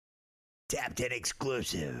Tapped in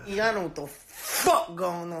exclusive. Yeah, I know what the fuck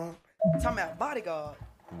going on. Talking about bodyguard.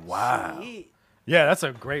 Wow. Shit. Yeah, that's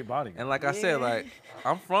a great body. And like I said, like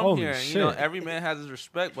I'm from Holy here, and shit. you know every man has his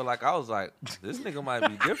respect. But like I was like, this nigga might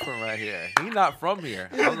be different right here. He not from here.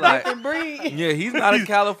 I'm like, yeah, he's not a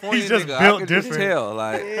California he's just nigga. built I can different. just tell.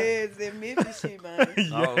 Like, Yeah, it's that Memphis shit, man.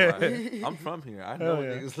 I was like, I'm from here. I know what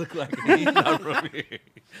niggas look like. He's not from here.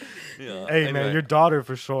 Yeah. Hey man, your daughter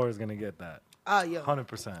for sure is gonna get that. Oh yeah.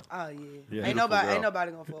 100%. Oh yeah. Yeah. Ain't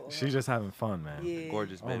nobody gonna fuck with her. She's just having fun, man. Yeah.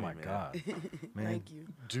 Gorgeous baby, Oh my man. god, man. Thank you.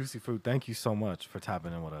 Juicy Froot, thank you so much for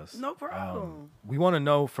tapping in with us. No problem. We want to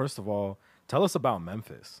know, first of all, tell us about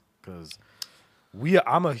Memphis, because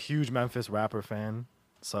I'm a huge Memphis rapper fan,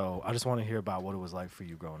 so I just want to hear about what it was like for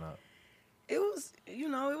you growing up. It was, it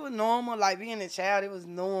was normal. Like being a child, it was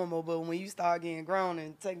normal. But when you start getting grown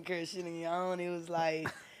and taking care of shit on your own, it was like,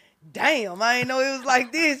 damn, I didn't know it was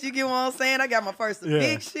like this. You get what I'm saying? I got my first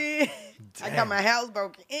eviction. I got my house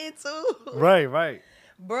broken into. Right.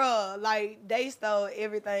 Bruh, like, they stole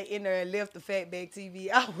everything in there and left the Fatback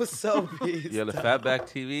TV. I was so pissed. Yeah, the Fatback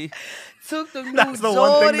TV. Took the new That's the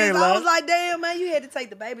Jordans. one thing they I left. was like, damn, man, you had to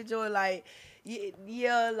take the baby joy. Like,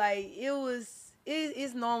 yeah, like,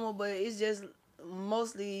 it's normal, but it's just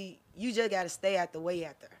mostly, you just got to stay out the way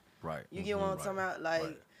out there. Right. You get what I'm talking about?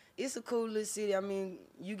 Like, it's a cool little city. I mean,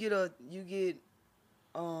 you get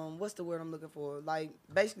what's the word I'm looking for? Like,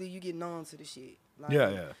 basically, you get known to the shit. Like,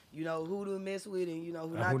 Yeah. You know who to mess with and you know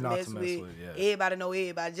who And not to mess with. Yeah. Everybody know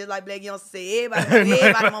everybody. Just like Black Youngster say, everybody know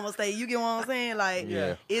everybody mama stay. You get what I'm saying? Like,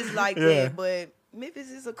 it's like that. But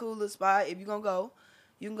Memphis is a cool little spot. If you're going to go,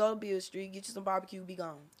 you can go to Beale Street, get you some barbecue, be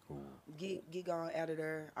gone. Ooh. Get gone out of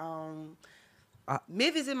there.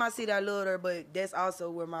 Memphis is my city. I love her, but that's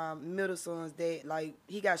also where my middle son's dad, like,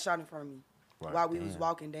 he got shot in front of me while we was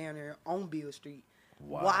walking down there on Beale Street.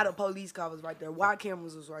 Wow. Why the police car was right there? Why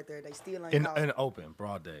cameras was right there? They still ain't caught. In open,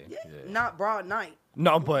 broad day. Yeah, not broad night.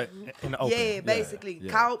 No, but in open. Yeah, basically.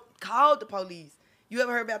 Called the police. You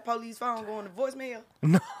ever heard about police phone going to voicemail?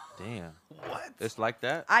 No. Damn. What? It's like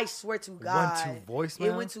that? I swear to God. Went to voicemail?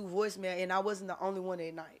 It went to voicemail, and I wasn't the only one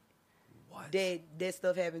that night. What? That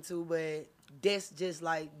stuff happened too, but that's just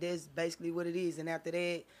like, that's basically what it is. And after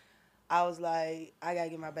that, I was like, I got to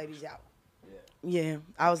get my babies out. Yeah,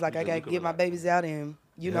 I was like, I got to get my babies out and,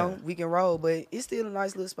 you know, we can roll. But it's still a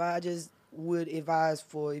nice little spot. I just would advise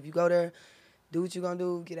for, if you go there, do what you're going to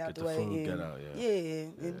do, get out the way. Food, and, get out,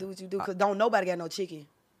 and do what you do. Because don't nobody got no chicken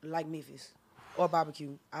like Memphis or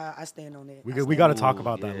barbecue. I stand on that. We got to talk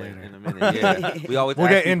about that later. In a minute, yeah. We'll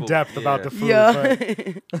get in depth about the food.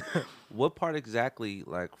 Yeah. What part exactly,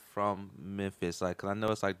 like, from Memphis? Like, 'cause I know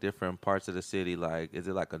it's, like, different parts of the city. Like, is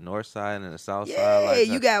it, like, a north side and a south side? Yeah, Like,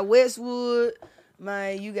 you got Westwood,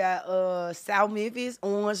 man. You got South Memphis,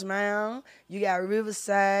 Orange Mound. You got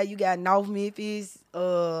Riverside. You got North Memphis. What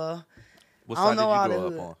I side don't know all did you the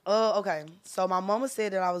grow hood. up on? Okay. So my mama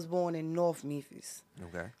said that I was born in North Memphis.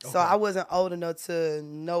 Okay. So I wasn't old enough to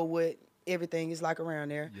know what everything is like around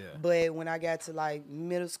there. Yeah. But when I got to like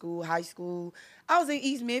middle school, high school, I was in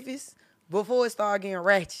East Memphis before it started getting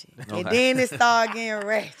ratchet. And then it started getting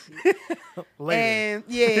ratchet. Later.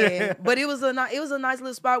 And but it was a nice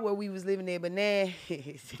little spot where we was living there. But now,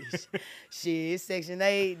 shit, it's Section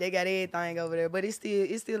 8. They got everything over there. But it's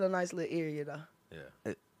still a nice little area though.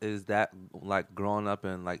 Yeah. Is that, like, growing up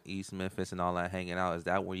in, like, East Memphis and all that, hanging out, is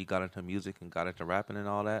that where you got into music and got into rapping and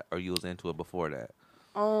all that? Or you was into it before that?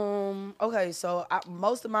 Okay, so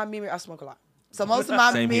most of my memory, I smoke a lot. So most of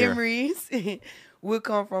my memories would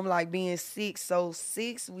come from, like, being 6. So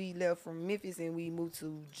 6, we left from Memphis and we moved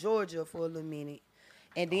to Georgia for a little minute.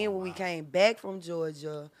 And then when we came back from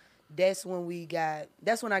Georgia, that's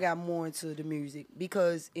when I got more into the music.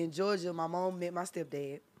 Because in Georgia, my mom met my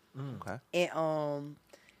stepdad. Okay. And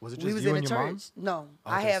Was it just we was you in and the your church. mom? No,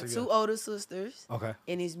 Okay, I have so 2 older sisters. Okay.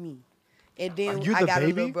 And it's me. And then Are you I the got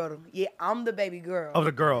baby? a little brother. Yeah, I'm the baby girl. Of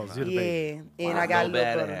the girls, you're the baby. Yeah, and I got a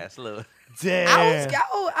little brother. Badass, little. Damn.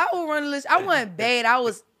 I would run the list. I wasn't bad. I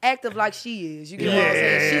was active like she is. You get what I'm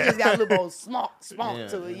saying? She just got a little more spunk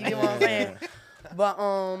to it. You get what I'm saying? But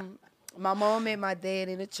my mom met my dad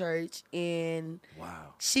in the church, and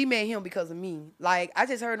she met him because of me. Like, I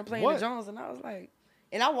just heard him playing the drums, and I was like,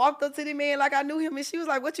 and I walked up to the man like I knew him, and she was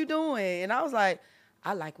like, "What you doing?" And I was like,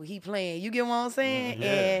 "I like what he playing." You get what I'm saying?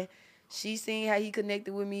 And she seen how he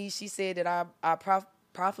connected with me. She said that I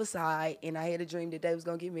prophesied, and I had a dream that they was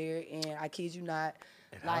gonna get married, and I kid you not,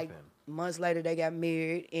 months later they got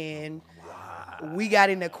married, and we got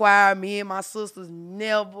in the choir. Me and my sisters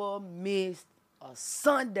never missed a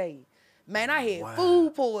Sunday. Man, I had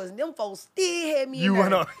food poisoning. Them folks still had me You in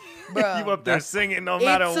went there. up, Bruh. you up there singing no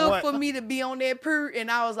matter It took what. for me to be on that purr, and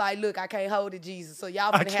I was like, look, I can't hold it, Jesus. So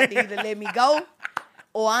y'all gonna have to either let me go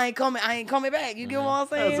or I ain't coming back. You get what I'm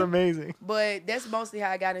saying? That's amazing. But that's mostly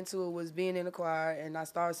how I got into it, was being in the choir, and I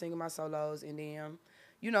started singing my solos. And then,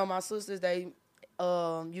 my sisters, they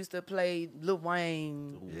used to play Lil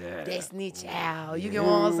Wayne, Destiny Child. You get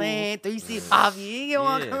what I'm saying? 3-6 Mafia. You get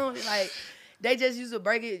what I'm saying? Like, they just used to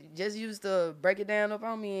break it down up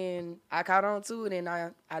on me, and I caught on to it, and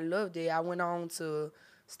I loved it. I went on to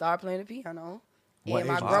start playing the piano, and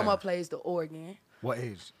my grandma plays the organ. What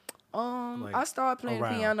age? I started playing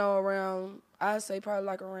piano around, I'd say probably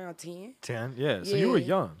like around 10. 10? Yeah. So you were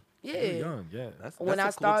young. Yeah. You were young, yeah. That's when a I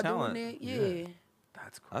cool started talent. doing it, yeah.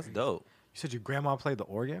 That's crazy. That's dope. You said your grandma played the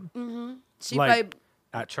organ? Mm-hmm. She Like, played.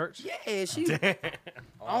 At church? Yeah, she Damn.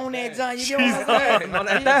 on that John. You get what I'm saying? On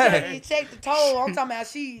that You check the toe. I'm talking about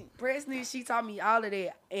she taught me all of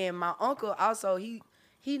that. And my uncle also, he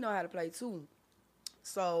know how to play too.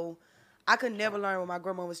 So I could never learn what my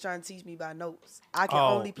grandma was trying to teach me by notes. I can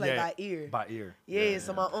only play by ear. By ear. Yeah,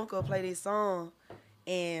 so my uncle played this song,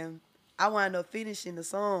 and I wound up finishing the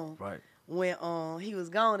song. Right. When he was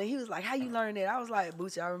gone, and he was like, "How you learn that?" I was like,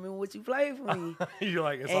 "Boochie, I remember what you played for me." You're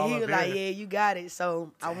like, it's and all he up was here. like, "Yeah, you got it."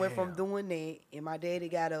 So I went from doing that, and my daddy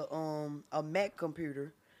got a Mac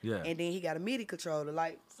computer. Yeah. And then he got a MIDI controller,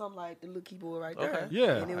 like something like the little keyboard right there. Okay.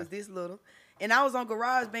 Yeah. And it was this little. And I was on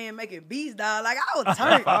GarageBand making beats, dog. Like, I was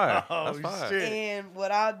turned. That's fire. shit. And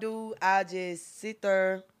what I'll do, I just sit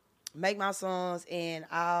there, make my songs, and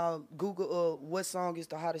I'll Google what song is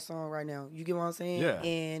the hottest song right now. You get what I'm saying? Yeah.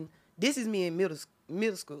 And this is me in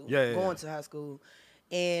middle school, Yeah, going to high school.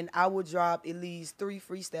 And I would drop at least 3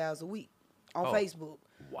 freestyles a week on Facebook.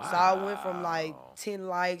 Wow. So I went from like 10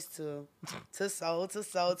 likes to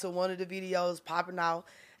one of the videos popping out.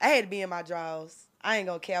 I had to be in my drawers. I ain't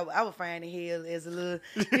gonna care. I was fine in hell as a little,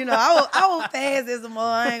 I was fast as a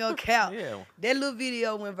mother. I ain't gonna count. Yeah. That little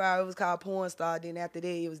video went viral. It was called Porn Star. Then after that,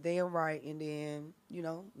 it was Damn Right. And then,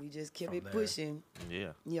 we just kept it pushing. Yeah.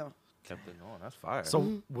 Yeah. Kept it going. That's fire.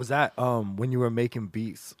 So was that when you were making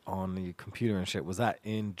beats on the computer and shit, was that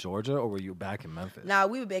in Georgia or were you back in Memphis? Nah,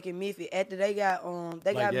 we were back in Memphis. After they got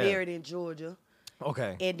married in Georgia.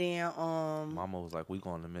 Okay. And then Mama was like, we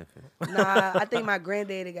going to Memphis. nah, I think my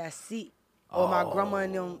granddaddy got sick. Or my grandma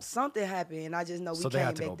and them, something happened, and I just know we came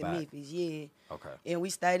back to Memphis. Yeah. Okay. And we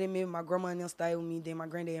stayed in Memphis. My grandma and them stayed with me. Then my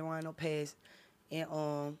granddad wound up passed.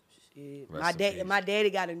 And my daddy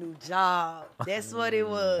got a new job. That's what it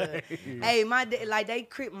was. Hey, my dad, like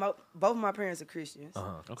both of my parents are Christians.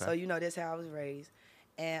 Okay. So that's how I was raised.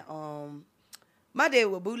 And my dad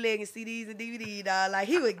was bootlegging CDs and DVDs, dog. Like,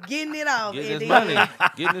 he was getting it off. Getting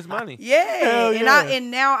his money. Yeah. Hell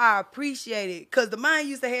And now I appreciate it. Because the mine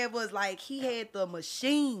used to have was like, he had the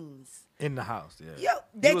machines. In the house, yeah. Yo,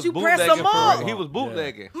 that you press them up. He was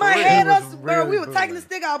bootlegging. My real. head He was us, bro. really We were taking the bootlegging.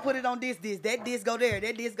 stick out, put it on this. That disc go there.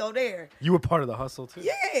 That disc go there. You were part of the hustle too?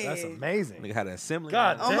 Yeah. That's amazing. Nigga had an assembly.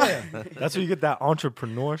 God line. damn. That's where you get that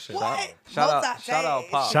entrepreneurship. What? Shout out,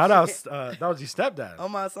 Pop. Shout out, that was your stepdad.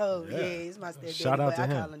 On my soul. Yeah. Yeah, it's my stepdad. Shout out but to I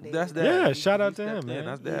him. call him Dad. That's dad. Yeah, He- shout he out to stepped him, in. man.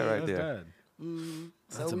 That's dad Yeah, right that's there. dad.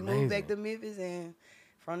 So That's we moved amazing. back to Memphis, and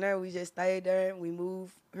from there we just stayed there. We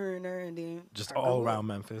moved here and there, and then Just I grew all up. around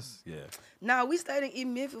Memphis. Yeah. Nah, we stayed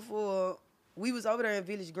in Memphis we was over there in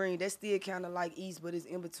Village Green. That's still kind of like East, but it's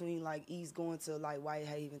in between like East going to like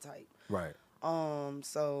Whitehaven type. Right.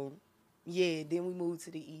 So yeah, then we moved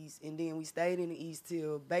to the East, and then we stayed in the East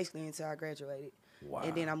until I graduated. Wow.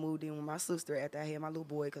 And then I moved in with my sister after I had my little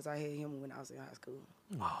boy, because I had him when I was in high school.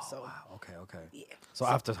 Oh, So wow. Okay. yeah, So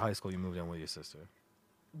after high school, you moved in with your sister.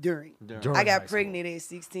 during. During I high got school. pregnant at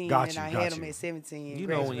 16, Got and you, I got had him you. at 17. You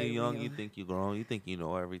know when you're graduated young, with you him. think you grown. You think you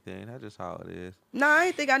know everything. That's just how it is. No, I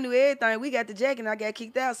didn't think I knew everything. We got the jacket, and I got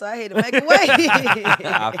kicked out, so I had to make a way.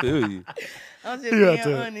 I feel you. I'm just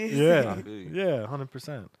being honest. Yeah. I feel you. Yeah.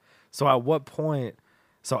 100%. So at what point?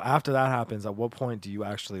 So after that happens, at what point do you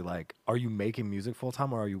actually are you making music full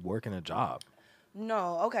time or are you working a job?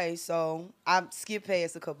 No, okay, so I skipped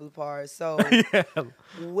past a couple of parts. So Yeah.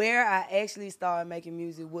 where I actually started making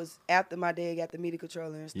music was after my dad got the MIDI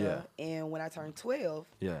controller and stuff. Yeah. And when I turned 12,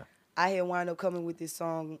 Yeah. I had wound up coming with this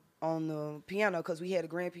song on the piano, because we had a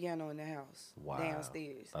grand piano in the house Wow.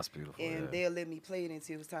 downstairs. That's beautiful. And yeah. they'll let me play it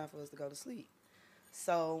until it was time for us to go to sleep.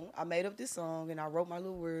 So I made up this song, and I wrote my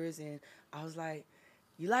little words, and I was like,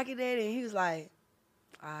 "You like it, Daddy?" And he was like,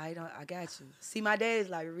 I got you. See, my dad is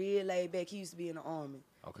like real laid back. He used to be in the army.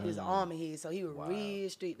 Okay. He was an army head, so he was real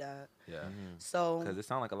strict, dog. Yeah. So, Because it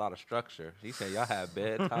sounded like a lot of structure. He said y'all had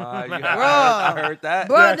bedtime. I heard that.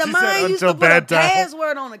 bro, Yeah, the she said man used to until put a bedtime.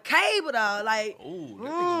 password on the cable, dog. Like, Ooh,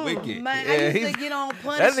 that nigga wicked. man, Yeah, I used he's- to get on that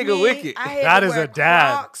punishment. nigga wicked. I had That to is wear a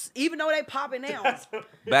dad. Crocs, even though they popping now.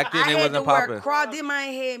 Back then I it had wasn't to wear popping. Crocs. This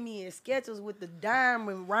man had me in Skechers with the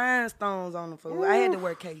diamond rhinestones on them. Fool. I had to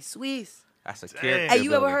wear K-Swiss. That's a Dang. character. Hey,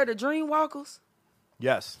 you ever building. heard of Dreamwalkers?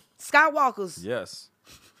 Yes. Skywalkers. Yes.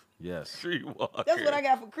 Yes. Streetwalker? That's what I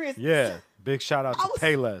got for Christmas. Yeah. Big shout out I to was-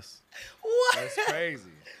 Payless. What? That's crazy.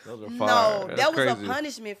 Those are No, fire. That's that was crazy. a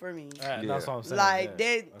punishment for me. That's Yeah. what I'm saying. Like yeah.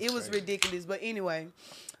 that, That's it was crazy. ridiculous. But anyway,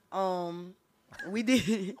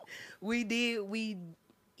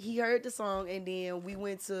 he heard the song, and then we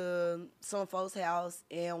went to some folks' house,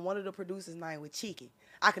 and one of the producers' name was Chicken.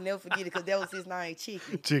 I can never forget it because that was his name,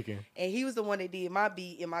 Chicken. Chicken. And he was the one that did my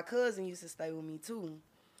beat, and my cousin used to stay with me too.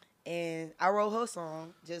 And I wrote her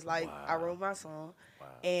song, just like I wrote my song. Wow.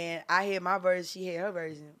 And I had my version, she had her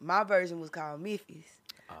version. My version was called Memphis.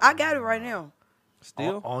 I got it right now.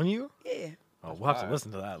 Still? On you? Yeah. Oh, we'll have to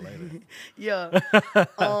listen to that later. Yeah.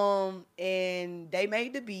 And they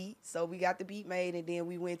made the beat, so we got the beat made, and then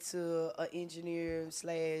we went to an engineer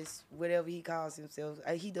 / whatever he calls himself.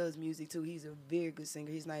 He does music too. He's a very good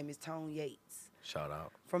singer. His name is Tone Yates Shout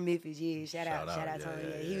out. from Memphis. Yeah, shout out Yeah, Tone yeah,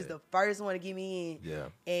 Yates. yeah, He was yeah. the first one to get me in. Yeah.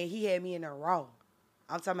 And he had me in there raw.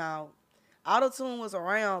 I'm talking about auto-tune was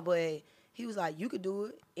around, but he was like, you could do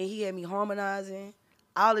it. And he had me harmonizing,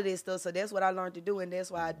 all of this stuff. So that's what I learned to do, and that's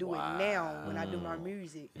why I do it now when I do my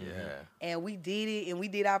music. Yeah. And we did it, and we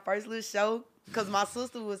did our first little show. Because my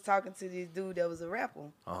sister was talking to this dude that was a rapper.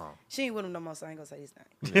 She ain't with him no more, so I ain't going to say his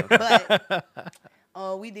name.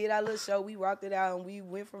 But we did our little show. We rocked it out, and we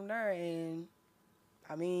went from there. And,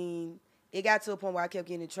 I mean, it got to a point where I kept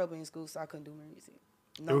getting in trouble in school, so I couldn't do music.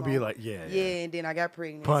 It would be like, yeah. And then I got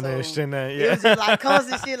pregnant. Punished so and then, it was just like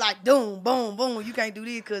constant shit, like boom, boom, boom. You can't do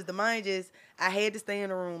this because the mind I had to stay in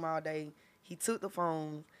the room all day. He took the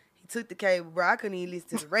phone. He took the cable, bro. I couldn't even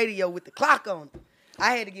listen to the radio with the clock on.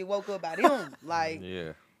 I had to get woke up by them. Like,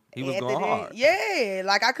 Yeah. He was after going that- hard. Yeah,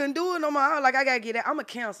 like I couldn't do it no more. Like I gotta get out. I'm a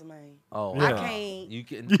cancer man. Oh, Yeah. I can't. You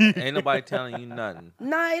can, ain't nobody telling you nothing.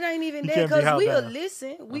 Nah, it ain't even You that. can't be Cause held we'll down.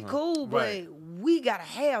 listen. We cool, but Right. we gotta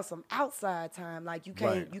have some outside time. Like you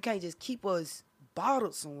can't Right. you can't just keep us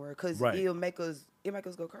bottled somewhere because Right. it'll make us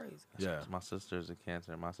go crazy. Yeah. My sister's a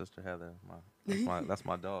cancer. My sister Heather. That's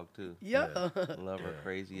my dog too. Yeah. Love her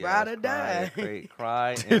crazy. Ride ass, or die.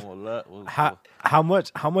 Cry and will love. How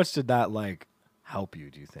much did that like help you,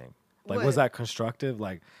 do you think? Like was What? that constructive?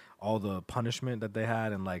 Like all the punishment that they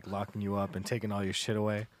had and like locking you up and taking all your shit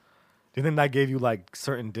away? Do you think that gave you like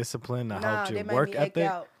certain discipline that Nah, helped they your made work me act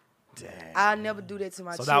ethic? out. Dang. I never do that to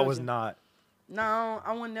my So children. that was not No,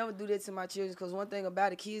 I would never do that to my children because one thing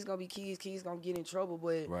about it, kids gonna be kids. Kids gonna get in trouble,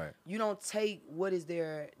 but Right. you don't take what is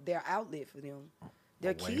their outlet for them.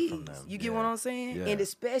 They're Away from kids. them, You get yeah. what I'm saying? Yeah. And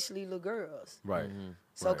especially little girls. right.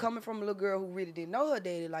 So Right. coming from a little girl who really didn't know her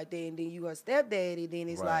daddy like that, and then you her stepdaddy, then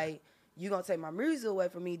it's Right. like you gonna take my music away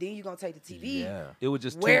from me. Then you gonna take the TV. Yeah. It was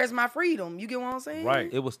just Where's my freedom? You get what I'm saying? Right.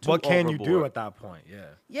 It was too What can you do overboard. at that point? Yeah.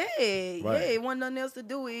 Yeah, Right. yeah. It wasn't nothing else to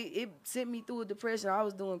do. It sent me through a depression. I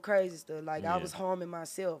was doing crazy stuff. Like I Yeah. was harming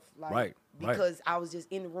myself. Like Right. because I was just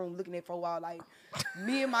in the room looking at for a while. Like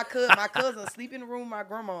me and my cousin sleep in the room with my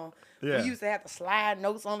grandma. Yeah. We used to have to slide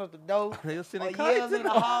notes under the door. They was sending or kites yells in in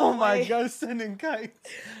the the- hallway. sending kites.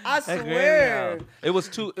 I Heck, swear. man, It was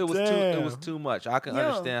too. It was too. It was Damn. too much. I can Yeah.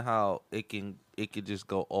 understand how it could just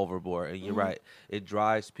go overboard. And you're right. It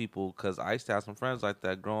drives people because I used to have some friends like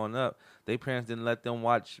that growing up. Their parents didn't let them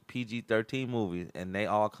watch PG-13 movies, and they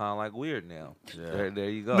all kind of like weird now. Yeah. There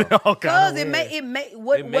you go. Because it make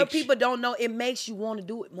what makes people don't know, it makes you want to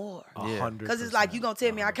do it more. Yeah. Because it's like you gonna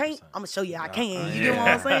tell me I can't, 100%. I'm gonna show you I can. You Yeah. get what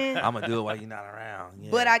I'm saying? I'm gonna do it while you're not around.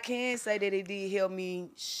 Yeah. But I can say that it did help me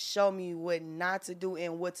show me what not to do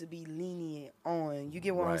and what to be lenient on. You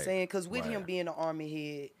get what I'm Right. saying? Because with him Right. being an army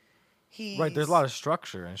head, he Right, there's a lot of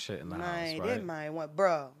structure and shit in the man, house, that right? man went,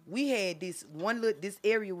 bruh. We had this one look. This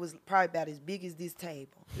area was probably about as big as this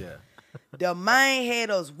table. Yeah. The man had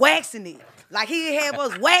us waxing it. Like he had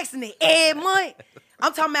us waxing it every month.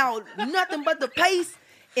 I'm talking about nothing but the pace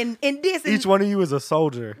and this. And Each one of you is a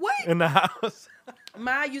soldier What? in the house.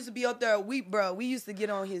 mine used to be up there. We used to get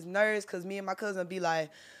on his nerves because me and my cousin be like,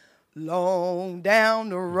 long down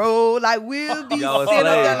the road. Like we'll be Y'all was sitting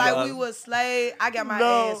up there slaves, like y'all. we was slaves. I got my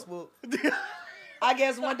No. ass whooped. I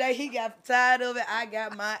guess one day he got tired of it. I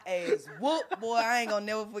got my ass whooped. Boy, I ain't gonna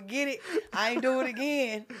never forget it. I ain't do it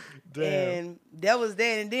again. Damn. And that was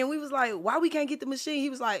that. And then we was like, why we can't get the machine? He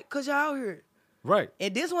was like, cause y'all out here. Right.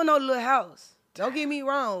 And this one no little house. Don't get me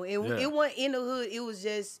wrong. It Yeah. wasn't in the hood. It was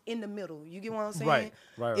just in the middle. You get what I'm saying?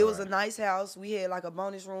 Right. It was a nice house. We had like a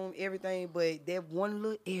bonus room, everything, but that one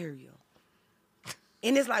little area.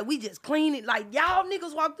 And it's like we just clean it. Like y'all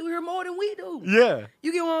niggas walk through here more than we do. Yeah.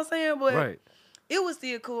 You get what I'm saying? But Right. it was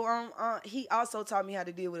still cool. He also taught me how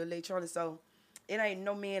to deal with electronics, so it ain't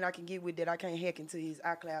no man I can get with that I can't hack into his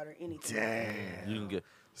iCloud or anything. Damn. You can get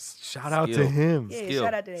Shout out to Skill. him. Yeah, Skill.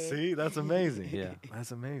 shout out to that. See, that's amazing. Yeah.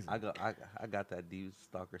 That's amazing. I got that deep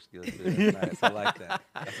stalker skill too. That's nice. I like that.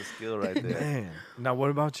 That's a skill right there. Man. Now, what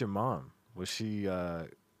about your mom? Was she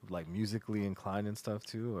like musically inclined and stuff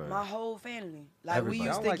too? Or? My whole family. Like Everybody. we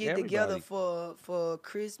used Sound to like get together everybody. for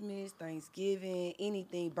Christmas, Thanksgiving,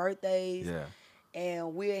 anything, birthdays. Yeah.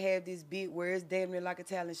 And we'll have this bit where it's damn near like a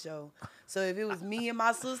talent show. So if it was me and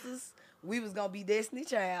my sisters, we was gonna be Destiny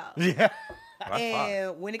Child. Yeah.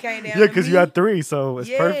 And when it came down Yeah, to because me, you had 3, so it's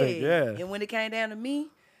perfect. Yeah. And when it came down to me,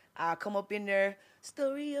 I come up in there,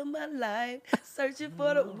 story of my life, searching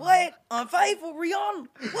for the what? Unfaithful Rihanna.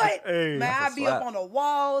 What? Hey, man, that's I a be slap. up on the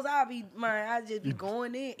walls. I just be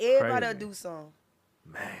going in. Everybody crazy. do something.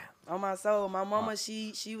 Man. On my soul. My mama,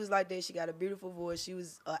 she was like that. She got a beautiful voice. She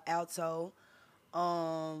was an alto.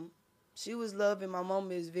 She was loving. My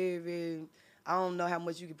mama is very, very, I don't know how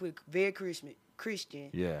much you can put, very Christian.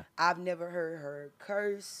 Yeah. I've never heard her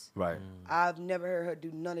curse. Right. I've never heard her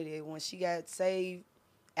do none of that. When she got saved,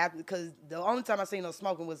 because the only time I seen her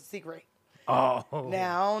smoking was a cigarette. Oh.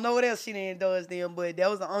 Now, I don't know what else she didn't indulge them, but that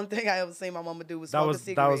was the only thing I ever seen my mama do was smoke a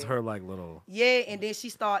cigarette. That was her like little. Yeah, and then she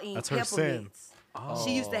started eating That's her sin. peppermints.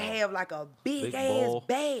 She used to have like a big ass bowl.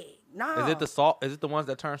 bag. Nah. Is it the salt? Is it the ones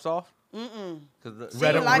that turn soft? Mm-mm. Cause She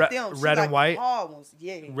Red didn't and- like red- them. She red and liked the white? hard ones.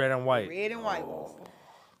 Yeah. Red and white. Red and white ones.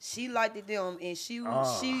 She liked them, and she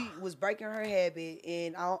was breaking her habit,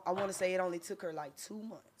 and I want to say it only took her like 2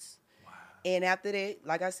 months. Wow. And after that,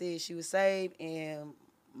 like I said, she was saved, and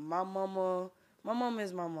my mama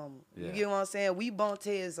is my mama. Yeah. You get what I'm saying? We bumped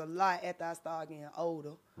heads a lot after I started getting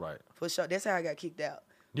older. Right. For sure. That's how I got kicked out.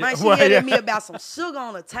 Yeah, Man, she well, yelled yeah. at me about some sugar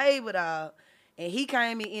on the table, dog, and he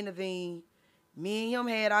came and intervened. Me and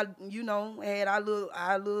him had our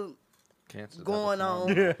little Cancer going on.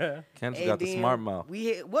 Yeah. Cancer And got the then smart mouth. We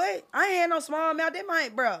had what? I ain't had no smart mouth. That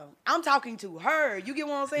might, bro. I'm talking to her. You get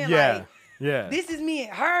what I'm saying? Yeah. Like, Yeah. this is me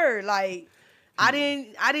and her. Like, I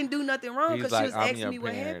didn't do nothing wrong He's because like, she was I'm asking your me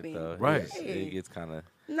what parent, happened. though. Right. It gets kind of.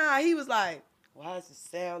 Nah, he was like, why does it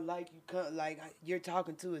sound like you're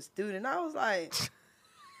talking to a student? I was like,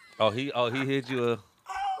 Oh, he hit you a.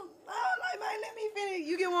 oh, like, man, let me finish.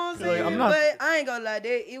 You get what I'm You're like, saying? I'm not- But I ain't gonna lie,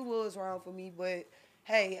 that it was wrong for me. But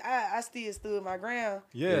hey, I still stood my ground.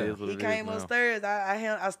 Yeah. It is what He it is came now. upstairs.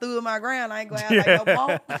 I stood my ground. I ain't going out like no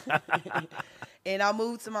punk. And I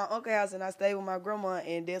moved to my uncle's house and I stayed with my grandma,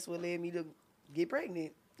 and that's what led me to get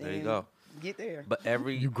pregnant. There you and go. Get there. But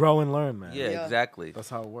every You grow and learn, man. yeah, Yeah. exactly. That's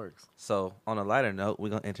how it works. So on a lighter note, we're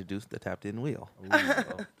gonna introduce the tapped in wheel.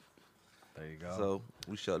 There you go. So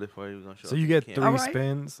we showed it for you. We're gonna show So it you to the get 3 camera. All right.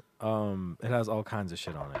 spins. It has all kinds of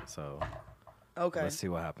shit on it. So Okay. let's see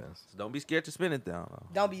what happens. So don't be scared to spin it down. Though.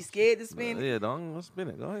 Don't be scared to spin it. Yeah, don't spin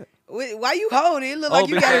it. Go ahead. Why you hold it? It look like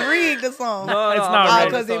you got it rigged or something. It's not Oh,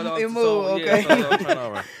 rigged. because it moved. Yeah, Okay. so turn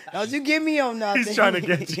over. Don't you get me on nothing. He's trying to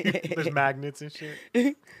get you. There's magnets and shit.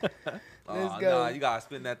 Let's go. Nah, you gotta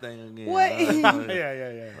spin that thing again. What?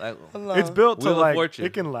 Yeah. Like, Hold It's on. built to Wheel of like Fortune.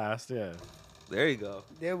 it can last. Yeah. there you go.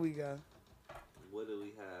 There we go. What do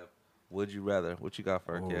we have? Would you rather? What you got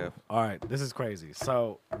for a Ooh. Kev? All right. This is crazy.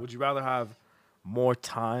 So, would you rather have more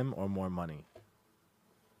time or more money?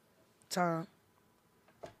 Time.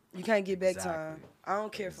 You can't get back Exactly. time. I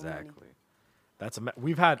don't care for money. That's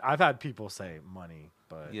I've had people say money,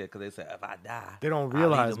 but Yeah, because they say if I die, they don't I'll need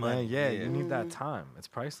realize, the man. money. Yeah, Yeah. you need that time. It's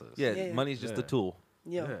priceless. Yeah, Yeah. money's just a Yeah. tool.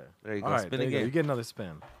 Yeah. There you go. All right, Spin there you go. again. You get another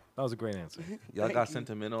spin. That was a great answer. Y'all Thank got you.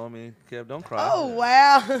 sentimental on me, Kev. Don't cry. Oh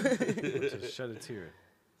wow. Just shed a tear.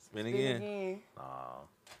 Spin again. Again. Aw.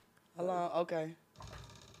 Hold on. Okay.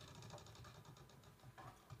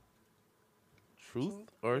 Truth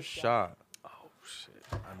or shot? Oh shit.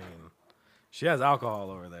 I mean, she has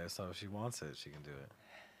alcohol over there, so if she wants it, she can do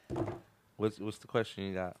it. What's the question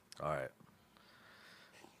you got? All right.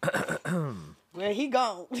 Where he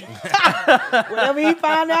gone? Whatever he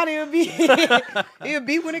find out, he'll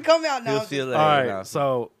be when it come out now. He'll feel that. All right. now.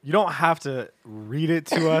 So you don't have to read it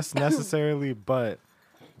to us necessarily, but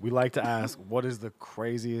we like to ask, what is the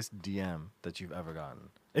craziest DM that you've ever gotten?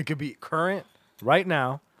 It could be current, right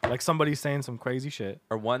now, like somebody saying some crazy shit,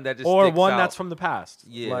 Or one that just or sticks one out. that's from the past.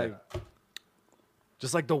 Yeah. Like,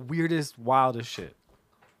 just like the weirdest, wildest shit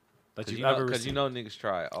that Cause you've you know, ever cause received. you know niggas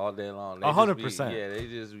try it all day long. They 100%. Yeah, they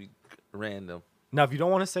just be random. Now, if you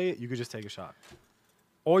don't want to say it, you could just take a shot.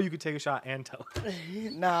 Or you could take a shot and tell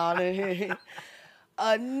it. Nah,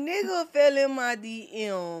 a nigga fell in my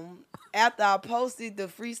DM after I posted the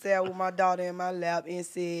freestyle with my daughter in my lap and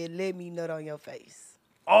said, "Let me nut on your face."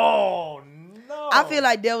 Oh, no. I feel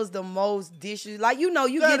like that was the most dishes. Like, you know,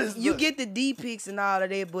 you That get the D pics and all of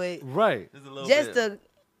that, but Right. just the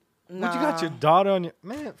nah. But you got your daughter on your...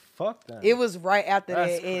 Man, fuck that. It was right after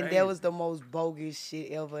That's that, and crazy. that was the most bogus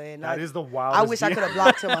shit ever. And That is the I wildest... wish I could have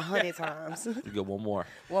blocked him 100 times. You get one more.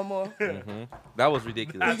 One more. Hmm. That was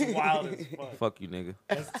ridiculous. That's wild as fuck. Fuck you, nigga.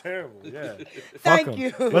 That's terrible, yeah. Thank Fuck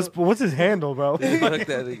you. him. What's his handle, bro? Fuck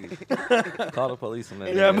that nigga. Call the police on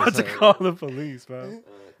that. Yeah, I'm nigga. about to call the police, bro.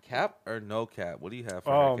 Cap or no cap? What do you have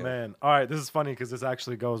for Oh, her, Cap? man. All right, this is funny because this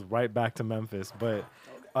actually goes right back to Memphis. But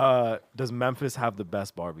does Memphis have the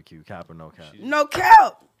best barbecue, cap or no cap? No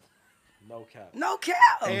cap. No cap. No cap.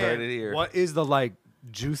 You heard it here. What is the, like,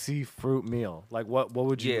 juicy fruit meal? Like, what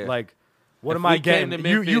would you, Yeah. like, what If am I we came getting? to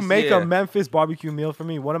You Memphis, make yeah. a Memphis barbecue meal for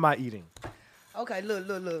me. What am I eating? Okay, look.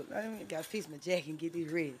 I gotta fix my jacket and get this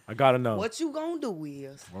ready. I got to know. What you gonna do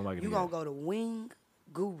is What am I gonna you get? gonna go to Wing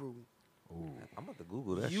Guru. I'm about to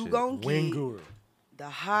Google that You shit. gonna Wing get Guru.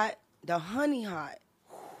 the honey hot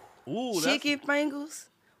Ooh, that's- chicken fingers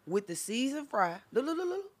with the seasoned fry. Look.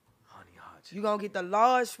 Honey hot. You gonna get the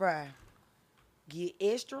large fry. Get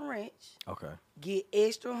extra ranch. Okay. Get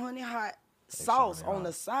extra honey hot sauce honey on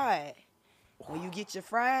the side. When you get your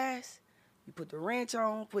fries, you put the ranch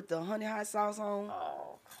on, put the honey hot sauce on.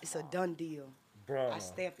 It's a done deal. Bro. I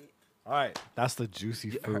stamp it. All right. That's the juicy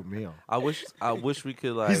fruit meal. I wish we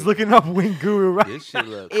could like. He's looking up Wing Guru, right? This shit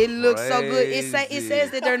look. It looks so good. It crazy.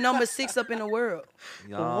 says that they're number 6 up in the world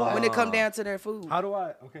Y'all. when it come down to their food. How do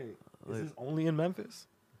I? Okay. Is this only in Memphis?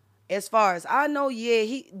 As far as I know,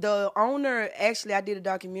 yeah, the owner, actually, I did a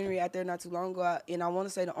documentary out there not too long ago, and I want to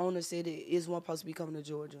say the owner said it is one supposed to be coming to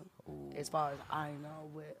Georgia. As far as I know,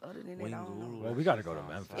 but other than that, I don't know. Well, we got to go to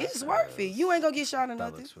Memphis. It's worth it. You ain't gonna get shot or That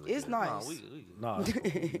nothing. looks really It's good. Nah, nice. Nah, it's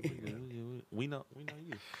cool. we know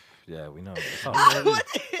you. Yeah, we know. It's all good.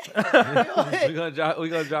 We gonna drop. We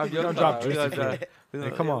gonna drop your. gonna drop We gonna Juicy drop. Fruit. we Hey,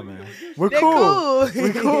 gonna- come yeah, on, we- man. We're They cool. cool.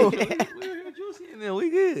 We cool. We heard Juicy in there. We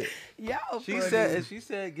good. Y'all She funny.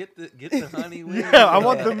 said get the honey wings. Yeah, I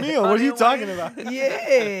want the meal. What are you Honey talking wings. about?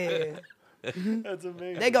 Yeah. That's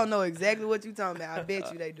amazing. They gonna know exactly what you talking about. I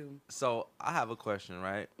bet you they do. So I have a question,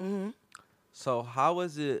 right? Mm-hmm. So how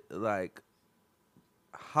is it like?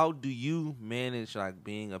 How do you manage like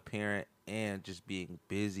being a parent and just being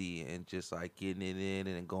busy and just like getting it in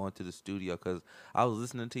and going to the studio? Because I was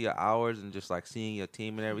listening to your hours and just like seeing your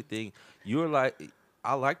team and everything. You're like,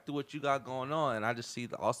 I like what you got going on, and I just see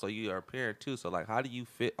also you are a parent too. So like, how do you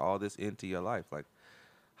fit all this into your life? Like,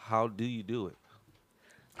 how do you do it?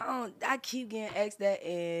 I keep getting asked that,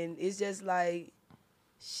 and it's just like,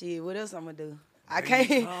 shit. What else I'm gonna do? I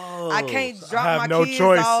can't drop have my no kids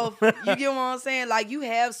choice. off. You get what I'm saying? Like, you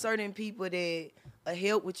have certain people that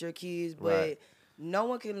help with your kids, but Right. no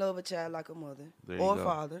one can love a child like a mother There you or go.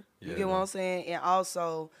 father. You Yeah. get what I'm saying? And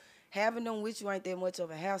also, having them with you ain't that much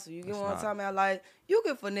of a hassle. You get It's what I'm not. talking about? Like, you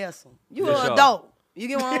can finesse them. You For an sure. adult. You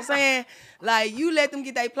get what I'm saying? Like, you let them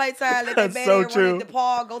get their playtime, let their That's baby so run true. at the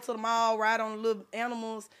park, go to the mall, ride on the little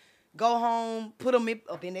animals, go home, put them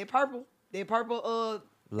up in their purple. Their purple,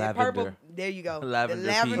 that purple. Lavender. There you go. Lavender the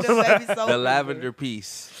lavender piece. baby soap. The lavender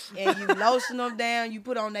piece. And you lotion them down. You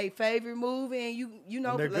put on their favorite movie, and you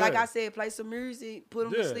know, And they're like good. I said, play some music, put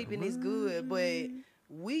them Yeah. to sleep, and it's good. But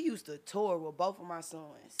we used to tour with both of my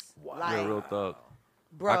sons. Wow. Like, You're a real thug.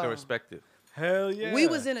 bro, I can respect it. Hell yeah. we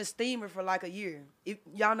was in a steamer for like a year. If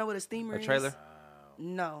y'all know what a steamer A is? trailer?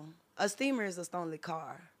 No, a steamer is a stolen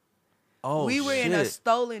car. Oh, we were shit. in a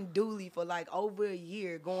stolen dually for like over a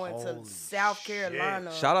year, going Holy to South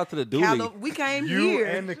Carolina. Shout out to the dually. We came you here.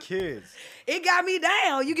 and the kids. It got me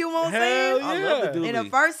down. You get what I'm Hell saying? I love the yeah. dually. And the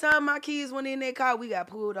first time my kids went in that car, we got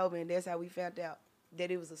pulled over, and that's how we found out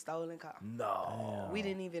that it was a stolen car. No. We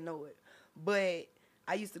didn't even know it. But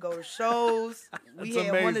I used to go to shows. We That's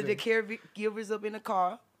had one of amazing. the caregivers up in the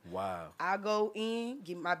car. Wow. I go in,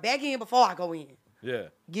 get my back in before I go in. Yeah.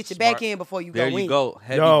 Get your Smart. back in before you There go you in. go.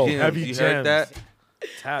 Heavy Yo, gems. heavy You heard gems. that?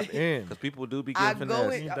 Tap in. Because people do be I getting go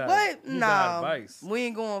finesse. in. Need that- What? need that No, advice. we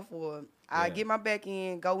ain't going for it. I Yeah. get my back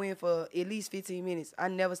in, go in for at least 15 minutes. I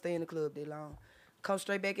never stay in the club that long. Come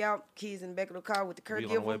straight back out, kids in the back of the car with the We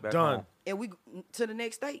on the way caregiver, back Done. home. and we to the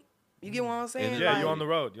next state. You get what I'm saying? And Yeah, Like, you on the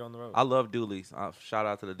road. You on the road. I love dualies. Shout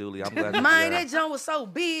out to the dually. I'm glad you Man, there. that jump was so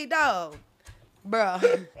big, dog.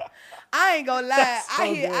 Bruh. I ain't gonna lie. That's so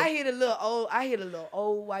good. I hit a little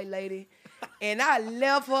old white lady, and I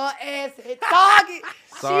left her ass at Target.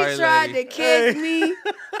 Sorry, she tried lady. to catch me.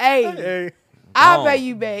 Hey, Hey. I'll pay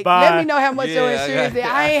you back. Bye. Let me know how much your Yeah, insurance is. I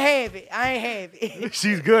I ain't have it.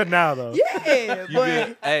 She's good now though. Yeah, but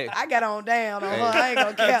good. Hey. I got on down on Hey. her. I ain't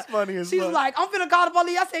gonna That's care. funny as She was fuck. like, I'm finna call the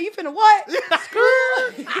police. I said, you finna what?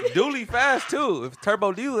 Screw. Dually fast too. If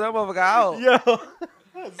Turbo Diesel, that motherfucker out. Yo,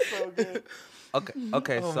 that's so good. Okay.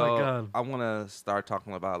 Oh my So God. I want to start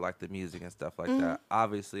talking about like the music and stuff like Mm-hmm. that.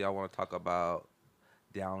 Obviously, I want to talk about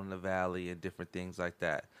Down in the Valley and different things like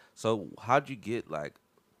that. So how'd you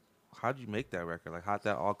make that record? Like, how'd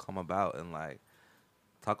that all come about? And like,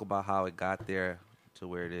 talk about how it got there to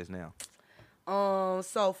where it is now.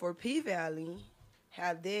 So for P Valley,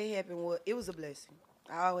 how that happened was it was a blessing.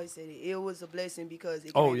 I always said it was a blessing because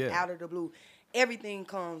it came out of the blue. Everything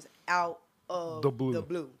comes out of The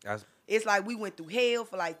blue. That's It's like we went through hell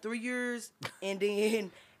for like 3 years, and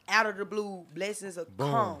then out of the blue, blessings will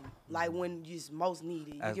come. Like when you just most need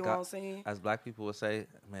it. You get what I'm saying? As black people would say,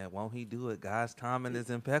 man, won't he do it? God's timing is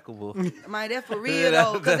impeccable. Man, that's for real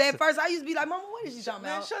though. Because at first I used to be like, Mama, what is she talking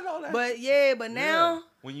Man, about? shut all that. But yeah, but now, Yeah.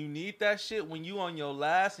 When you need that shit, when you on your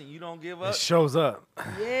last and you don't give up. It shows up.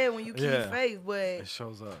 yeah, when you keep Yeah. faith. But It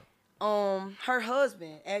shows up. her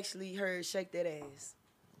husband actually heard Shake That Ass.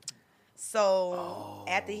 So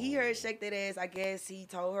after he heard Shake That Ass, I guess he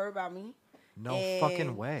told her about me. No And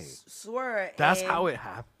fucking way. Swear. That's and how it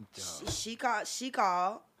happened. She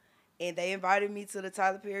called, and they invited me to the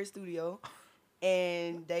Tyler Perry studio,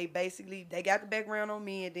 and they got the background on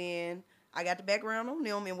me, and then I got the background on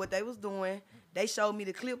them and what they was doing. They showed me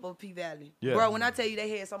the clip of P Valley. Yeah. Bro, when I tell you they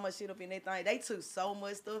had so much shit up in that thing, they took so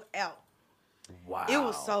much stuff out. Wow. It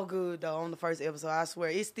was so good though on the first episode. I swear,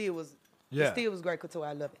 it still was. Yeah. It still was great couture.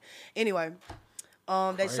 I love it. Anyway,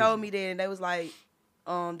 they Crazy. showed me that, and they was like,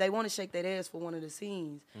 they want to shake that ass for one of the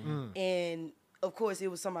scenes, and of course it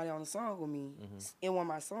was somebody on the song with me in one of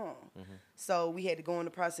my songs. So we had to go in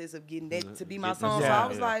the process of getting that to be my song. So I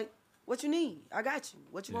was like, "What you need? I got you.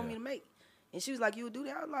 What you want me to make?" And she was like, "You would do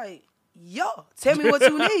that?" I was like, "Yo, tell me what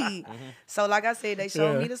you need." So like I said, they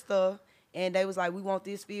showed me the stuff, and they was like, "We want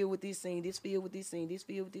this feel with this scene, this feel with this scene, this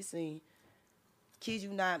feel with this scene." Kid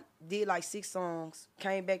you not, did like 6 songs,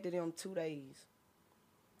 came back to them 2 days.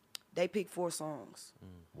 They picked 4 songs.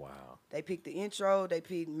 Wow. They picked the intro, they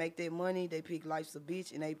picked Make That Money, they picked Life's a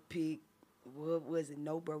Bitch, and they picked, what was it,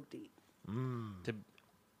 No Broke Dick.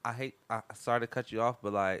 Sorry to cut you off,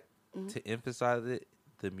 but like to emphasize it,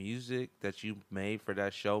 the music that you made for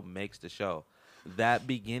that show makes the show. That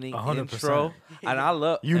beginning 100%. intro, and I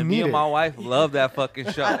love. You and me need and it. my wife love that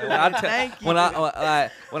fucking show. And Thank you. when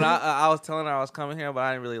I was telling her I was coming here, but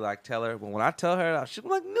I didn't really like tell her. But when I tell her, she's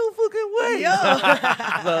like, "No fucking way!"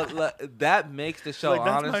 That makes the show. Like,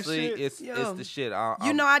 that's my honestly, shit. it's the shit.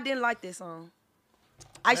 You know I didn't like that song.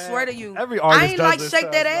 I swear to you. every artist I ain't does like this Shake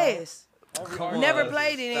stuff, That bro. Ass. Come Never on,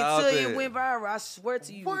 played it stop until it went viral. I swear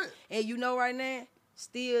to you. What? And you know right now,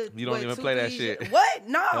 still. You don't even play that 2-3 shit. years- What?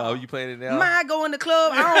 No. Oh, you playing it now? Mine go in the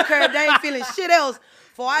club. I don't care if they ain't feeling shit else.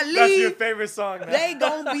 Before I leave, That's your favorite song now. they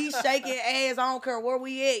gonna be shaking ass. I don't care where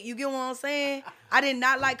we at. You get what I'm saying? I did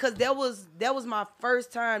not like, cause that was my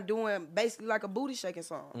first time doing basically like a booty shaking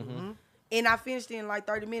song. And I finished it in like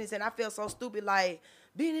 30 minutes, and I felt so stupid, like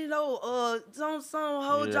being it some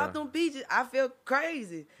hoe drop them beaches. I felt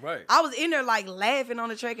crazy. Right. I was in there like laughing on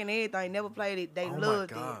the track and everything. Never played it. They Oh my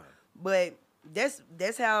loved God. it. But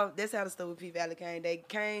that's how the stuff with P Valley came. They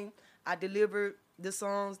came. I delivered the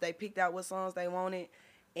songs. They picked out what songs they wanted.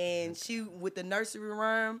 And she, with the nursery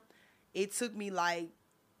rhyme, it took me like,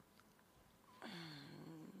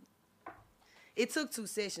 it took 2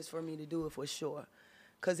 sessions for me to do it for sure.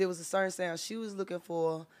 Because it was a certain sound she was looking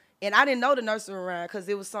for. And I didn't know the nursery rhyme because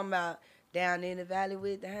it was something about down in the valley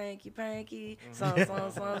with the hanky-panky, song.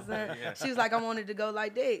 She was like, I wanted to go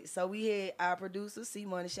like that. So we had our producer,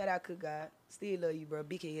 C-Money, shout out Cook God. Still love you, bro.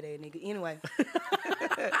 Big head ass nigga. Anyway.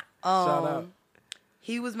 Shout out.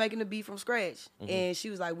 He was making the beat from scratch. And she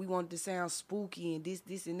was like, we want it to sound spooky and this,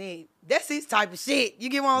 and that. That's his type of shit. You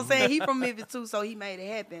get what I'm saying? He from Memphis too, so he made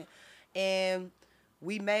it happen. And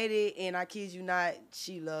we made it, and I kid you not,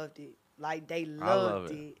 she loved it. Like, they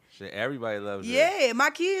loved it. Shit, everybody loves it. Yeah,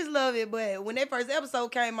 my kids love it, but when that first episode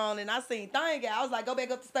came on and I seen Thing, I was like, go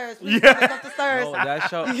back up the stairs, please. Go back up the stairs. No, that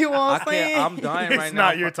show. You know what I'm saying? I'm dying right now. It's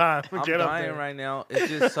not your time. I'm Get up dying there. right now.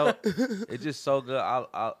 It's just so. It's just so good.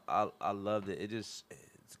 I loved it. It's,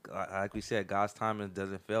 like we said, God's timing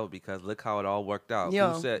doesn't fail because look how it all worked out.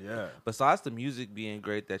 Yeah. Who said? Yeah. Besides the music being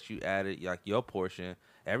great that you added, like your portion,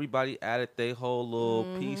 everybody added their whole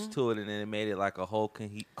little piece to it, and then it made it like a whole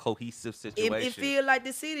cohesive situation. It feel like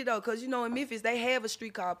the city though, cause you know in Memphis they have a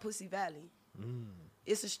street called Pussy Valley.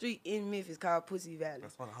 It's a street in Memphis called Pussy Valley.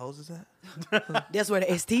 That's where the hoes is at? That's where the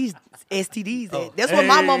STDs at. That's what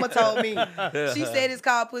my mama told me. She said it's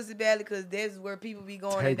called Pussy Valley because that's where people be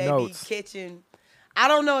going Take and they notes. be catching. I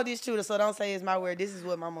don't know if this true, so don't say it's my word. This is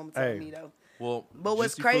what my mama told me though. Well, But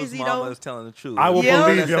what's Jucee crazy, Fruit's mama though- is telling the truth. I will Yeah.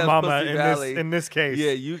 believe your Says mama Pussy in this case.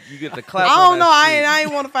 Yeah, you get the clap. I on don't know. that shit. I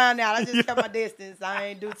ain't want to find out. I just kept my distance. I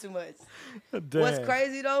ain't do too much. Damn. What's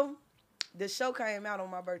crazy though? The show came out on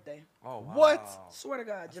my birthday. Oh, wow. What? Swear to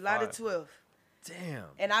God, July the fire. 12th. Damn.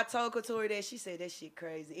 And I told Katori that. She said that shit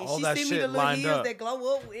crazy. And All she that sent me shit the little lined ears up. that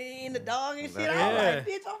glow up in the dog and shit. Yeah. I was like,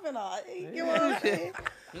 bitch, I'm finna. You know what I'm saying?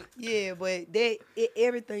 Yeah, but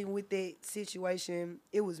everything with that situation,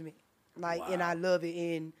 it was me. Like, and I love it.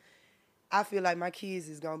 And I feel like my kids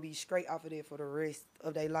is gonna be straight off of there for the rest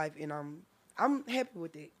of their life. And I'm happy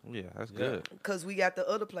with it. Yeah, that's good. Because we got the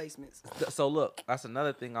other placements. So look, that's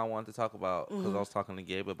another thing I wanted to talk about because I was talking to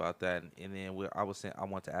Gabe about that, and then I was saying I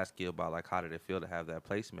want to ask you about like how did it feel to have that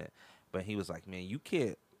placement, but he was like, man, you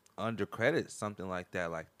can't undercredit something like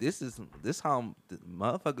that. Like this how the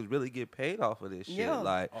motherfuckers really get paid off of this shit. Yeah.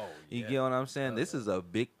 Like you get what I'm saying? This is a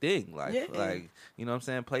big thing. Like you know what I'm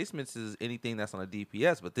saying? Placements is anything that's on a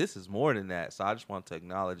DPS, but this is more than that. So I just want to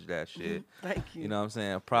acknowledge that shit. Thank you. You know what I'm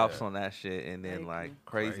saying? Props on that shit, and then Thank like you.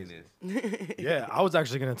 craziness. Yeah, I was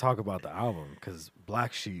actually gonna talk about the album because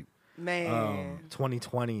Black Sheep, Man,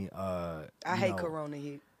 2020. I hate Corona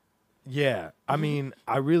hit. Yeah, I mean,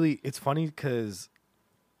 it's funny because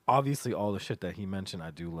obviously all the shit that he mentioned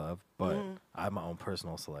I do love, but I have my own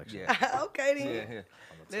personal selection. Yeah. Okay then. Yeah.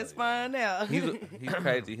 Let's find out. He's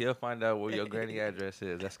crazy. He'll find out where your granny address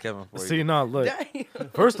is. That's Kevin for See, you. no, look. Damn.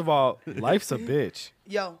 First of all, Life's a Bitch.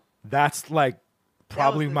 Yo, That's like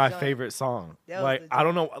probably the my joint. favorite song. That was Like the I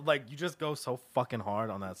don't know, like you just go so fucking hard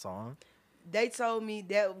on that song. they told me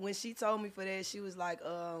that when she told me for that, she was like,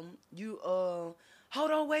 hold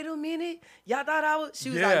on, wait a minute. Y'all thought I was. She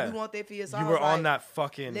was Yeah. like, we want that for you. So You I were was on like, that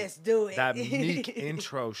fucking. Let's do it. That Meek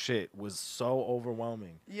intro shit was so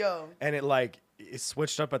overwhelming, Yo, and it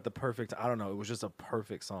switched up at the perfect. I don't know. It was just a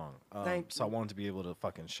perfect song. Thank So I you. wanted to be able to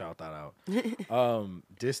fucking shout that out.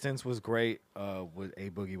 Distance was great. With A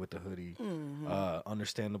Boogie with the hoodie.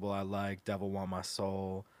 Understandable. I like Devil Want My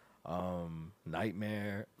Soul.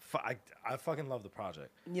 Nightmare. I fucking love the project.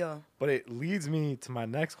 yeah. But it leads me to my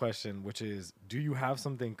next question, which is, do you have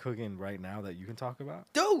something cooking right now that you can talk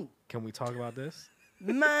about? Dude, Can we talk about this?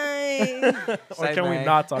 man. Or Say, can we man.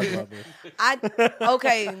 not talk about this?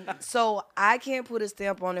 Okay, so I can't put a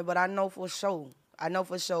stamp on it, but I know for sure.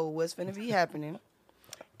 What's finna be happening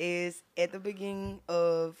is at the beginning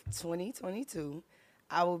of 2022,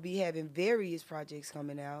 I will be having various projects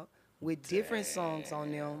coming out with different songs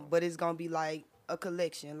on them, but it's gonna be like a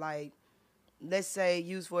collection. Like, let's say,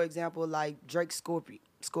 use for example, like Drake's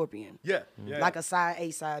Scorpion. Yeah. Like a side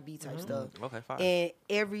A, side B type stuff. Okay, fine. And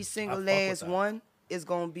every single I fuck with last that. one is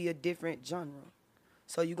gonna be a different genre.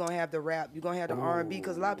 So you're gonna have the rap, you're gonna have the R&B,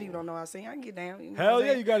 because a lot of people don't know how to sing. I can get down. You know what Hell I'm yeah,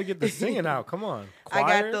 saying? you got to get the singing out. Come on. I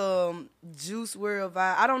Choir? got the Juice WRLD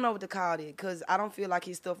vibe. I don't know what to call it, because I don't feel like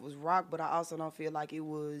his stuff was rock, but I also don't feel like it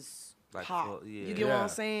was Like pop. full- yeah. You get what Yeah. I'm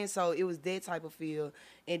saying? So it was that type of feel.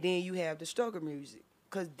 And then you have the struggle music,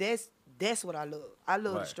 because that's what I love. I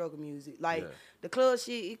love the Right. struggle music. Like, Yeah. the club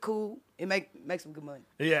shit, it cool. It make some good money.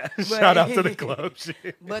 Yeah. Shout out to the club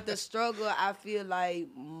shit. But the struggle, I feel like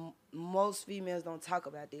most females don't talk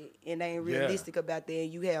about that, and they ain't realistic about that.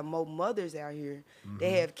 And you have more mothers out here that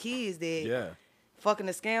have kids that Yeah. fucking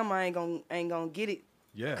the scammer ain't gonna get it.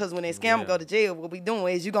 Yeah. Cause when that scammer go to jail, what we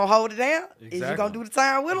doing is you gonna hold it down? Is you Exactly. gonna do the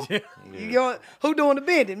time with them? Yeah. You going who doing the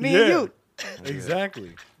bending? Me and Yeah. you.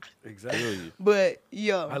 Exactly. Exactly. But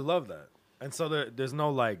yo, I love that. And so there's no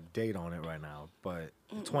like date on it right now, but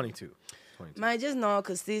 22. man, just know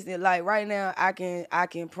consistent. Like right now, I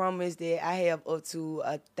can promise that I have up to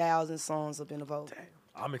 1,000 songs up in the vault.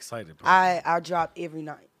 I'm excited. Bro. I drop every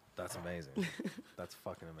night. That's amazing. That's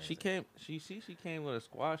fucking amazing. She came. She came with a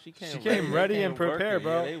squad. She came ready They and came prepared, working.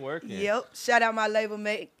 bro. Yeah, they working. Yep. Shout out my label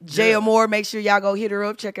mate, Jay Moore. Make sure y'all go hit her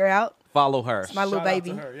up, check her out. Follow her. It's my little Shout out baby.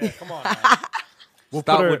 to her. Yeah, come on. Man. We'll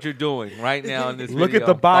Stop put her- what you're doing right now in this Look video.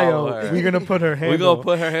 at the Follow bio. her. We're gonna put her handle. We're gonna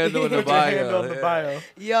put her handle in the Put your bio. handle in the Yeah. bio.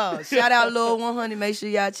 Yo, shout out Lil 100. Make sure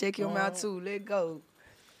y'all check him out too. Let go.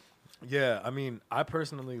 Yeah, I mean, I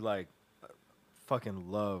personally like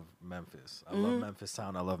fucking love Memphis. I love Memphis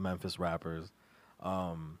sound. I love Memphis rappers.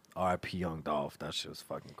 R.I.P. Young Dolph. That shit was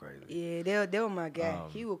fucking crazy. Yeah, that was my guy.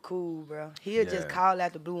 He was cool, bro. He'll just yeah. call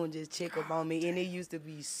out the blue and just check up on me. And it used to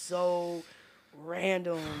be so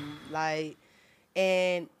random. Like,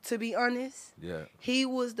 and to be honest, Yeah. he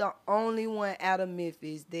was the only one out of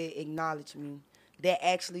Memphis that acknowledged me. that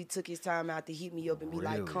actually took his time out to hit me up and be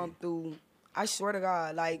like, Really? come through. I swear to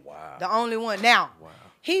God, like, Wow. the only one. Now, Wow.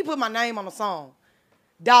 he put my name on the song.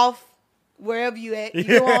 Dolph, wherever you at, you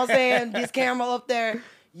know what I'm saying? This camera up there,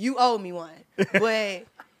 you owe me one. But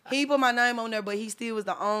he put my name on there, but he still was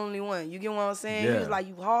the only one. You get what I'm saying? He Yeah. was like,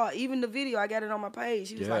 you hard. Even the video, I got it on my page.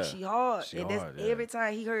 He was like, Yeah. she hard. She and that's hard, yeah. every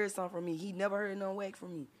time he heard something from me. He never heard no whack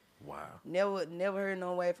from me. Wow. Never heard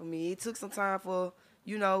no whack from me. It took some time for,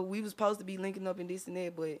 you know, we was supposed to be linking up and this and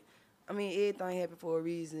that, but I mean, everything happened for a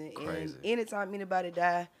reason. Crazy. And anytime anybody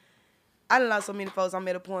die, I done lost so many folks. I'm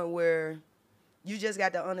at a point where you just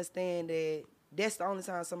got to understand that that's the only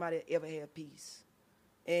time somebody ever had peace.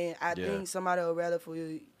 And I think somebody would rather for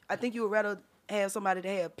you. I think you would rather have somebody to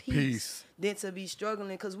have peace than to be struggling,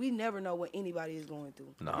 because we never know what anybody is going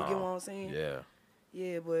through. No. You get what I'm saying? Yeah.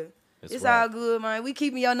 Yeah, but it's rough. all good, man. We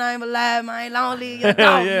keeping your name alive, man. Long live your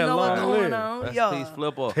dog. Yeah, You know what's long going live. on. Rest Yeah. in peace,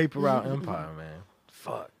 Flipper. Paper Route Empire, man.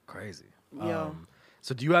 Fuck, crazy. Yeah.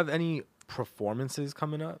 So do you have any performances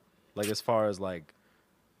coming up? Like, as far as like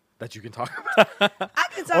that you can talk about? I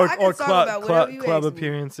can talk, talk about whatever you club ask me.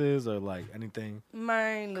 appearances or like anything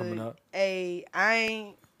Man, coming look, up? hey,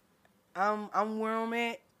 I'm where I'm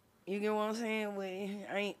at. You get what I'm saying? But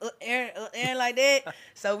I ain't up there like that.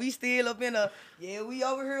 So we still up in we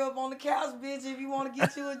over here up on the couch, bitch. If you want to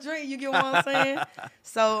get you a drink, you get what I'm saying?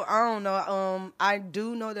 So I don't know. I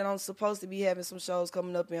do know that I'm supposed to be having some shows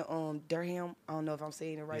coming up in Durham. I don't know if I'm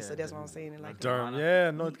saying it right, so that's why I'm saying it like that. Durham,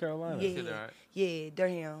 yeah, North Carolina. Yeah,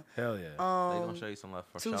 Durham. Hell yeah. They gonna show you some love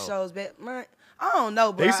for 2 sure. shows back. Man, I don't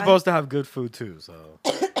know, but They supposed to have good food too, so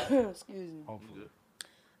excuse me. hopefully.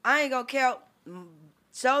 I ain't gonna count.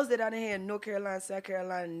 Shows that I done had in North Carolina, South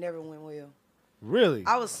Carolina never went well. Really?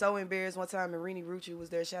 I was so embarrassed one time, and Rennie Rucci was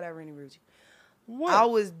there. Shout out Rennie Rucci. What? I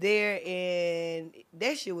was there, and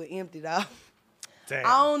that shit was empty, dog. Damn.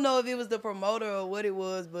 I don't know if it was the promoter or what it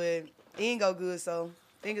was, but it ain't go good, so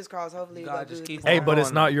fingers crossed. Hopefully it God, go just good. keep this Hey, time. but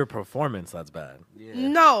it's not your performance that's bad. Yeah.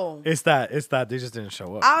 No. It's that they just didn't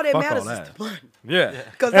show up. All that Fuck matters all is that. the money. Yeah.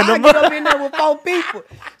 Because And I the get up in there with 4 people.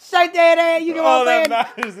 Shake that ass, you know All what I'm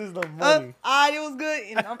that saying? matters is the money. It was good,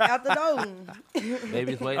 and I'm out the door.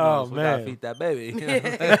 Baby's waiting Oh, on us. We gotta man. feed that baby.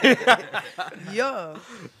 Yeah.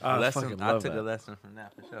 I Lesson, fucking I love took that. a lesson from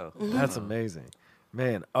that for sure. That's amazing,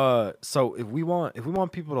 man. So if we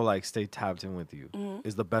want people to like stay tapped in with you,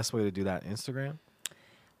 is the best way to do that Instagram?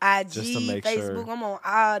 IG, Just to make Facebook, sure. I'm on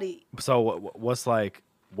all the. So what's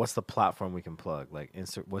the platform we can plug? Like,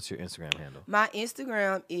 what's your Instagram handle? My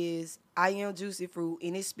Instagram is I am Jucee Froot,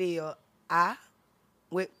 and it's spelled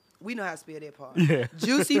we know how to spell that part. Yeah.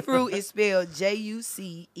 Jucee Froot is spelled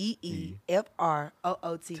Juceefroot.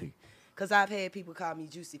 Because I've had people call me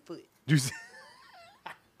Juicy Foot. Juicy.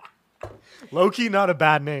 Low key, not a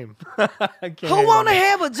bad name. Who want to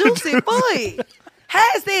have a juicy foot?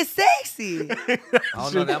 How's that sexy? I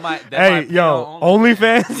don't know. That might Hey, pay yo, on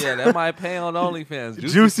OnlyFans. Yeah, that might pay on OnlyFans.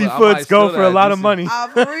 Juicy I Foots might go steal for a that. lot of Juicy- money.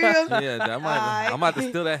 For real? Yeah, that might. I'm about to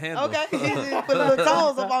steal that handle. Okay. Put little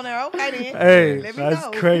toes up on there. Okay, then. Hey, Let me that's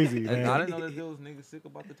know. crazy, I man. didn't know that dude was niggas sick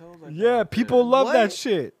about the toes. Like Yeah, that. people love What? that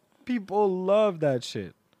shit. People love that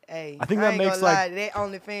shit. Hey, I think that ain't makes, gonna like- lie, that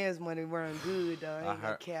OnlyFans money run good though. I ain't gonna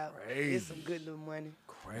heard- cap. Crazy. It's some good little money.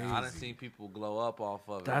 Crazy. I done seen people glow up off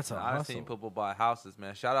of it. That's a I done seen hustle. people buy houses,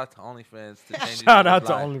 man. Shout out to OnlyFans to change Shout out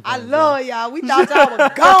people's to life. OnlyFans. I love y'all. We thought y'all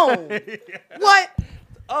was gone. What?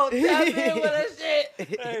 Oh, tap in with that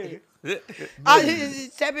shit. I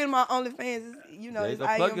just tap in my OnlyFans. You know, There you it's go,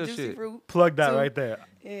 I plug am your Juicy shit. Fruit. Plug that Two. right there.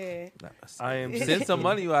 Yeah. I am. Send some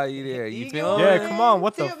money while you there. You You feel get me? Yeah, what I'm come on,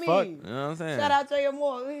 what the Tip me. fuck? You know what I'm saying? Shout out to you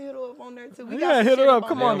more. We hit her up on there too. We Yeah, got some hit her shit up. on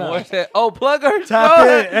Come there. on now. More shit. Oh, plug her. Tap plug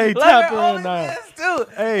in. her. Hey, Plug tap her in now. OnlyFans too.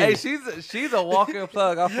 Hey. Hey, she's a walking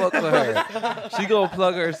plug. I fuck with her. She gonna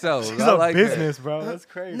plug herself. She's I a like business, bro. That's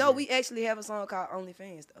crazy. No, we actually have a song called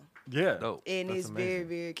OnlyFans though. Yeah. That. Dope. And That's it's very, amazing.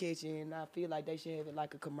 very catchy, and I feel like they should have it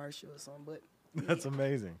like a commercial or something. But That's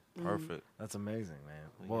amazing. Perfect. That's amazing, man.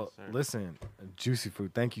 Yes, Well, sir. listen, Juicy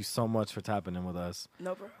Fruit, thank you so much for tapping in with us.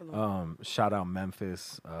 no problem. Shout out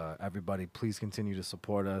Memphis. Everybody, please continue to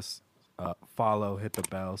support us. Follow, hit the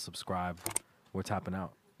bell, subscribe. We're tapping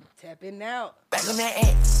out. Tapping out. Back on that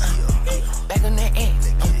ass. Back on that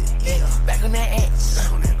ass. Back on that ass.